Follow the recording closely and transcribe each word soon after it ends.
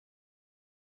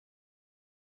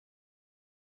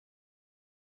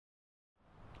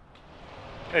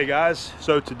Hey guys,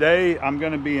 so today I'm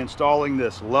going to be installing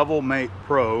this Level Mate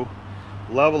Pro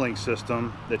leveling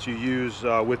system that you use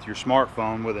with your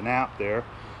smartphone with an app there,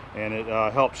 and it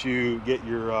helps you get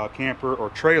your camper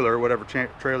or trailer, whatever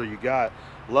trailer you got,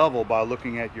 level by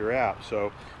looking at your app.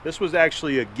 So this was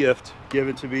actually a gift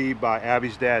given to me by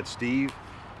Abby's dad, Steve.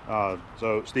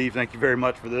 So Steve, thank you very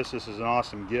much for this. This is an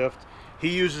awesome gift. He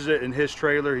uses it in his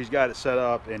trailer. He's got it set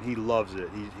up and he loves it.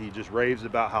 He just raves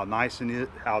about how nice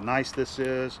this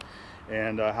is,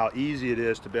 and how easy it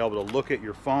is to be able to look at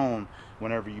your phone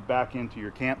whenever you back into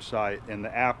your campsite, and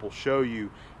the app will show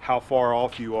you how far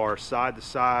off you are side to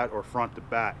side or front to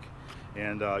back,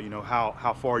 and you know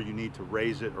how far you need to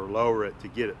raise it or lower it to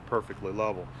get it perfectly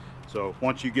level. So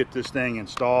once you get this thing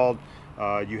installed,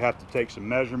 you have to take some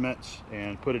measurements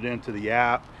and put it into the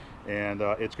app, and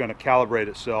it's going to calibrate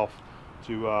itself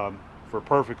to for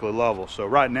perfectly level. So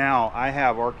right now I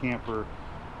have our camper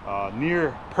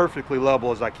near perfectly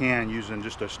level as I can, using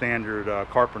just a standard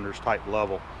carpenter's type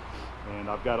level, and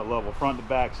I've got it level front to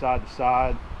back, side to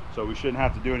side, so we shouldn't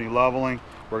have to do any leveling.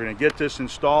 We're going to get this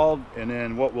installed, and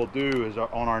then what we'll do is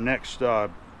on our next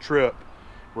trip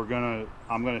I'm going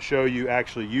to show you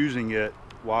actually using it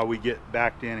while we get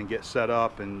backed in and get set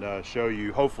up, and show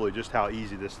you hopefully just how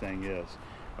easy this thing is.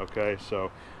 Okay,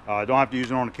 so don't have to use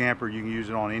it on a camper. You can use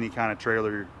it on any kind of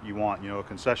trailer you want, you know, a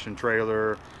concession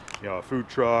trailer, you know, a food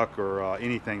truck, or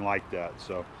anything like that.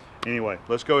 So anyway,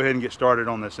 let's go ahead and get started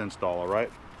on this install. All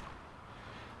right,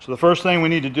 so the first thing we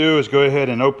need to do is go ahead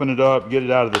and open it up, get it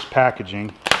out of this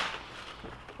packaging,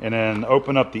 and then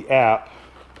open up the app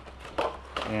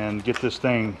and get this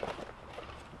thing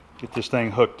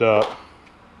hooked up.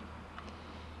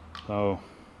 So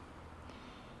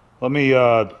let me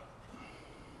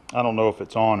I don't know if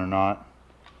it's on or not.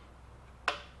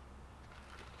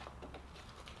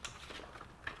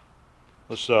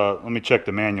 Let me check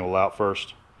the manual out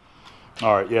first.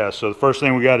 All right, yeah, so the first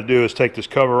thing we got to do is take this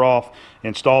cover off,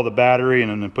 install the battery,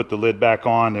 and then put the lid back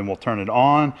on. Then we'll turn it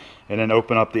on and then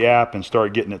open up the app and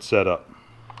start getting it set up.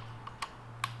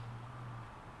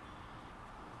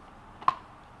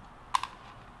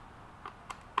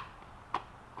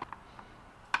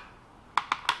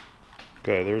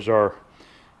 Okay, there's our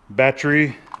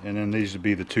battery, and then these would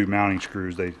be the two mounting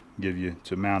screws they give you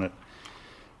to mount it.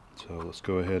 So let's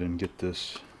go ahead and get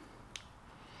this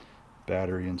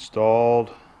battery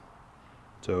installed.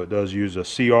 So it does use a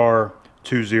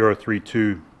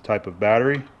CR2032 type of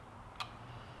battery.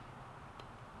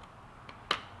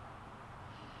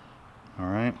 All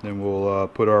right, then we'll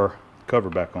put our cover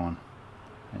back on.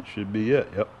 That should be it.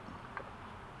 Yep.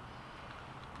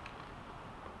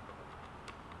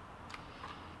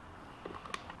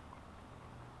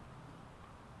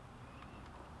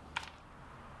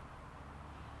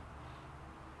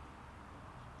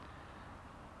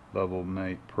 Level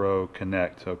Mate Pro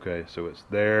Connect. Okay, so it's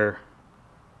there.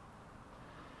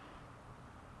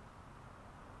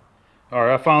 All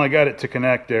right, I finally got it to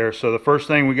connect there. So the first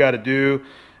thing we got to do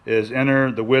is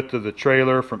enter the width of the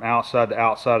trailer from outside to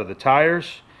outside of the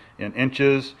tires in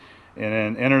inches, and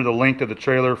then enter the length of the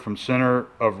trailer from center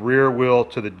of rear wheel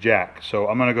to the jack. So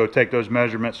I'm going to go take those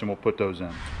measurements and we'll put those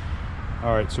in.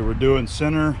 All right, so we're doing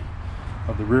center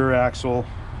of the rear axle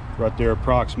right there,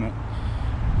 approximate.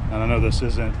 And I know this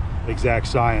isn't exact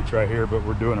science right here, but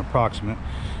we're doing approximate.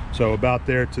 So about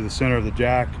there to the center of the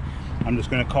jack, I'm just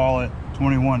going to call it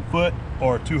 21 foot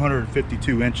or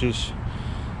 252 inches.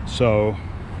 So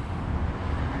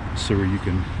let's see where you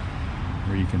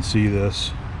can see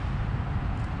this.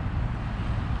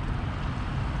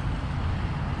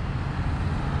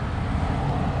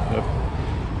 Yep.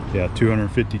 Yeah,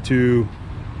 252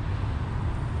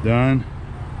 done.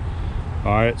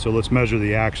 All right, so let's measure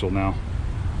the axle now.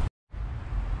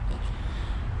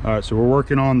 All right, so we're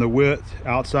working on the width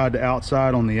outside to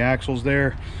outside on the axles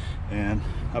there, and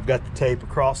I've got the tape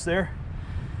across there,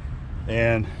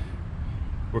 and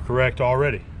we're correct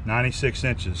already, 96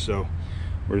 inches. So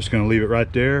we're just going to leave it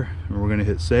right there, and we're going to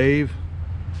hit save.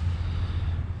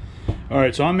 All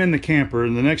right, so I'm in the camper,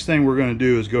 and the next thing we're going to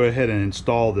do is go ahead and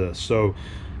install this. So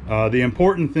the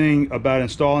important thing about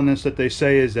installing this that they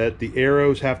say is that the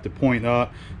arrows have to point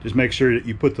up. Just make sure that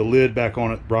you put the lid back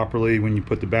on it properly when you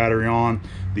put the battery on.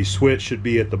 The switch should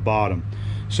be at the bottom.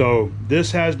 So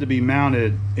this has to be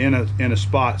mounted in a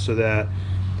spot so that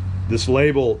this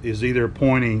label is either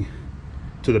pointing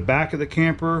to the back of the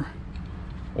camper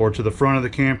or to the front of the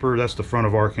camper. That's the front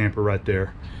of our camper right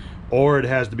there. Or it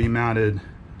has to be mounted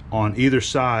on either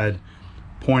side,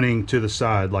 pointing to the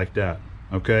side like that.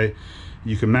 Okay,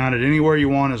 You can mount it anywhere you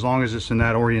want as long as it's in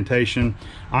that orientation.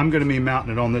 I'm going to be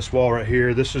mounting it on this wall right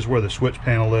here. This is where the switch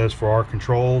panel is for our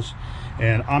controls,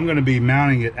 and I'm going to be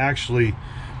mounting it actually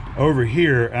over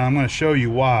here, and I'm going to show you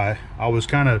why. I was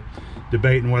kind of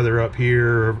debating whether up here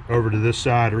or over to this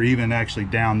side or even actually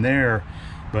down there,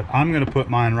 but I'm going to put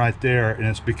mine right there, and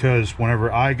it's because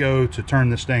whenever I go to turn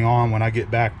this thing on, when I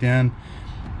get backed in,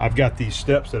 I've got these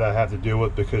steps that I have to deal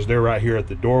with because they're right here at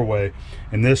the doorway,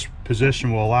 and this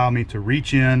position will allow me to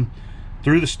reach in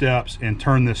through the steps and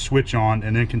turn this switch on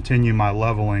and then continue my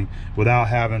leveling without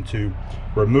having to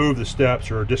remove the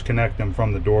steps or disconnect them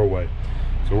from the doorway.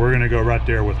 So we're going to go right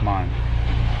there with mine.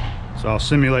 So I'll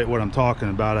simulate what I'm talking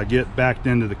about. I get backed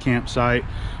into the campsite,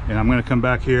 and I'm going to come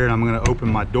back here and I'm going to open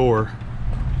my door.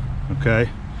 Okay,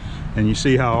 and you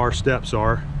see how our steps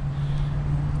are.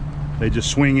 They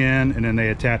just swing in and then they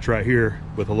attach right here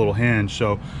with a little hinge.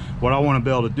 So what I want to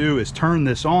be able to do is turn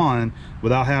this on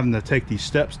without having to take these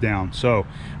steps down. So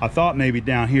I thought maybe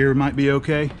down here might be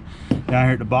okay, down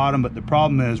here at the bottom, but the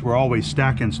problem is we're always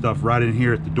stacking stuff right in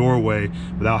here at the doorway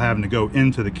without having to go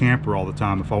into the camper all the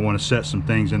time if I want to set some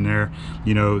things in there,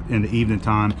 you know, in the evening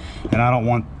time. And I don't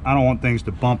want things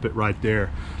to bump it right there.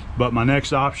 But my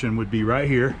next option would be right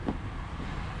here,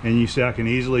 and you see I can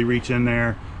easily reach in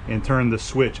there and turn the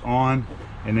switch on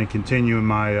and then continue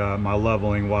my my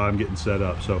leveling while I'm getting set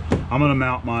up. So I'm going to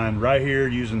mount mine right here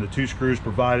using the 2 screws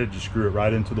provided to screw it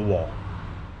right into the wall.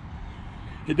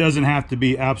 It doesn't have to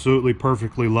be absolutely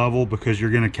perfectly level because you're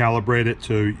going to calibrate it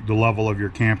to the level of your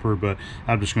camper, but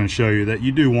I'm just going to show you that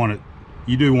you do want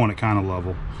it kind of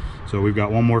level. So we've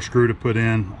got one more screw to put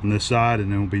in on this side,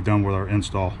 and then we'll be done with our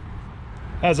install.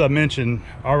 As I mentioned,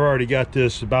 I've already got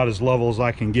this about as level as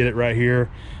I can get it right here.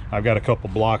 I've got a couple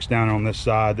blocks down on this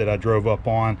side that I drove up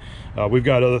on. We've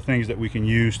got other things that we can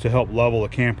use to help level a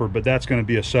camper, but that's going to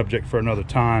be a subject for another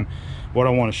time. What I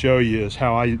want to show you is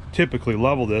how I typically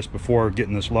level this before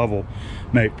getting this Level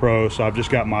Mate Pro. So I've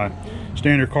just got my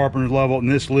standard carpenter's level,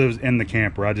 and this lives in the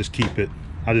camper. I just keep it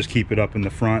up in the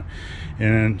front.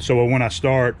 And so when I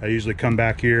start, I usually come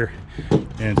back here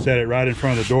and set it right in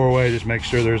front of the doorway, just make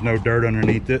sure there's no dirt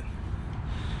underneath it,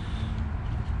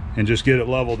 and just get it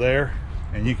level there.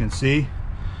 And you can see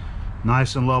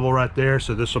nice and level right there.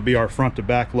 So this will be our front to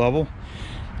back level.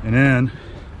 And then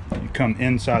you come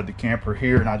inside the camper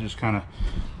here, and I just kind of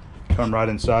come right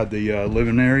inside the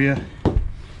living area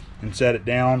and set it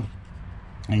down,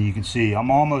 and you can see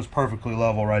I'm almost perfectly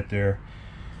level right there.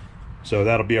 So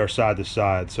that'll be our side to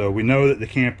side. So we know that the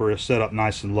camper is set up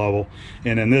nice and level.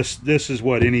 And then this is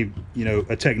what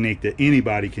a technique that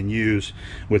anybody can use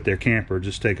with their camper.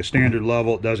 Just take a standard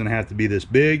level. It doesn't have to be this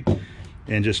big,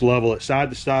 and just level it side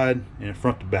to side and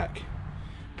front to back.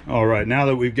 All right, now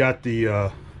that we've got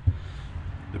the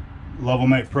Level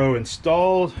Mate Pro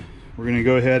installed, we're going to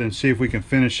go ahead and see if we can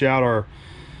finish out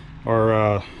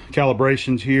our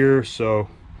calibrations here. So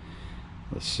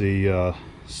let's see,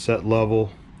 set level.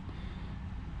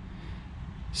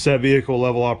 Set vehicle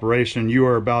level operation. You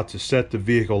are about to set the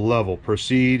vehicle level.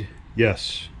 Proceed.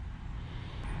 Yes.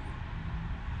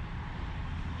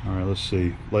 All right, let's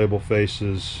see. Label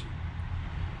faces.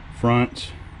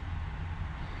 Front.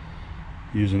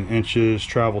 Using inches.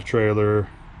 Travel trailer.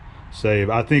 Save.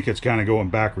 I think it's kind of going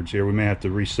backwards here. We may have to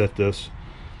reset this.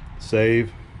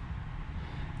 Save.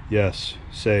 Yes.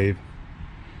 Save.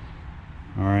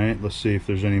 All right, let's see if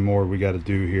there's any more we got to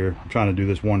do here. I'm trying to do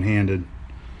this one-handed.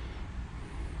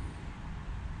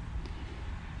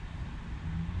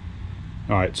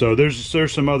 All right, so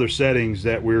there's some other settings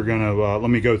that we're gonna let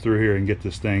me go through here and get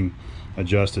this thing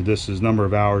adjusted. This is number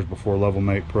of hours before Level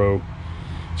Mate Pro.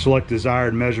 Select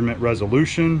desired measurement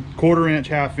resolution: 1/4 inch,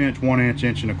 1/2 inch, 1 inch,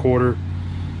 1 1/4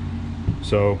 inch.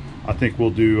 So I think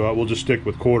we'll do we'll just stick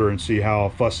with 1/4 and see how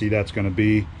fussy that's going to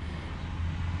be.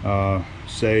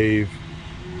 Save.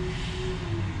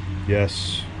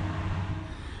 Yes.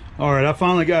 All right, I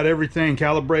finally got everything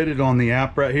calibrated on the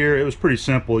app right here. It was pretty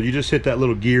simple. You just hit that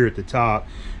little gear at the top,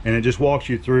 and it just walks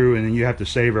you through, and then you have to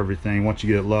save everything once you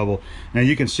get it level. Now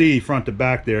you can see front to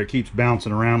back there, it keeps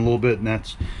bouncing around a little bit, and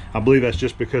I believe that's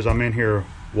just because I'm in here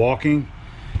walking.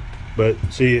 But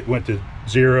see, it went to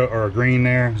 0 or green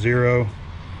there, 0.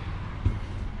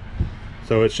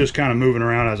 So it's just kind of moving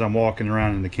around as I'm walking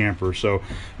around in the camper. So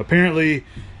apparently,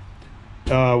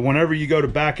 whenever you go to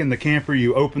back in the camper,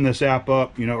 you open this app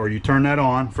up, or you turn that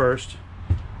on first,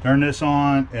 turn this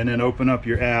on, and then open up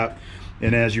your app.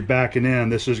 And as you're backing in,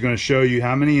 this is going to show you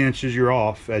how many inches you're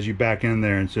off as you back in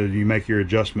there, and so you make your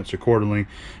adjustments accordingly.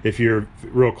 If you're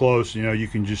real close, you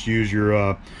can just use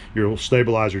your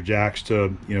stabilizer jacks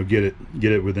to get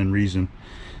it within reason.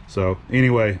 So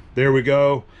anyway, there we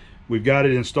go. we've got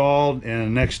it installed, and the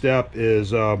next step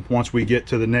is once we get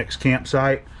to the next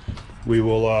campsite, we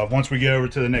will once we get over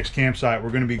to the next campsite, we're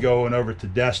going to be going over to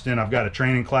Destin. I've got a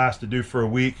training class to do for a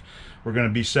week. We're going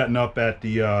to be setting up at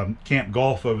the Camp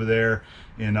Golf over there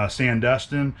in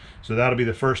Sandestin. So that'll be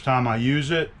the first time I use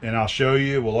it, and I'll show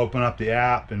you. We'll open up the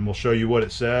app and we'll show you what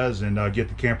it says, and get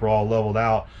the camper all leveled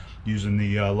out using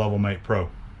the LevelMate Pro.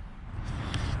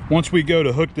 Once we go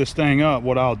to hook this thing up,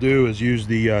 what I'll do is use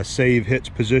the save hits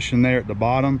position there at the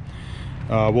bottom.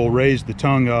 We'll raise the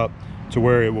tongue up to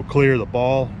where it will clear the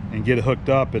ball and get it hooked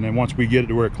up, and then once we get it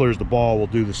to where it clears the ball, we'll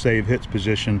do the save hits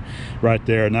position right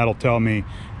there, and that'll tell me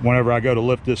whenever I go to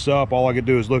lift this up, all I can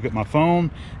do is look at my phone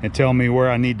and tell me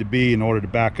where I need to be in order to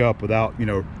back up without, you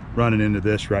know, running into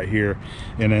this right here.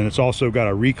 And then it's also got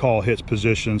a recall hits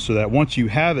position, so that once you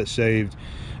have it saved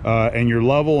and you're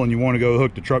level and you want to go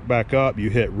hook the truck back up, you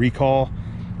hit recall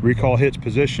hits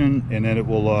position, and then it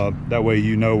will that way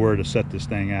you know where to set this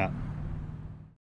thing at.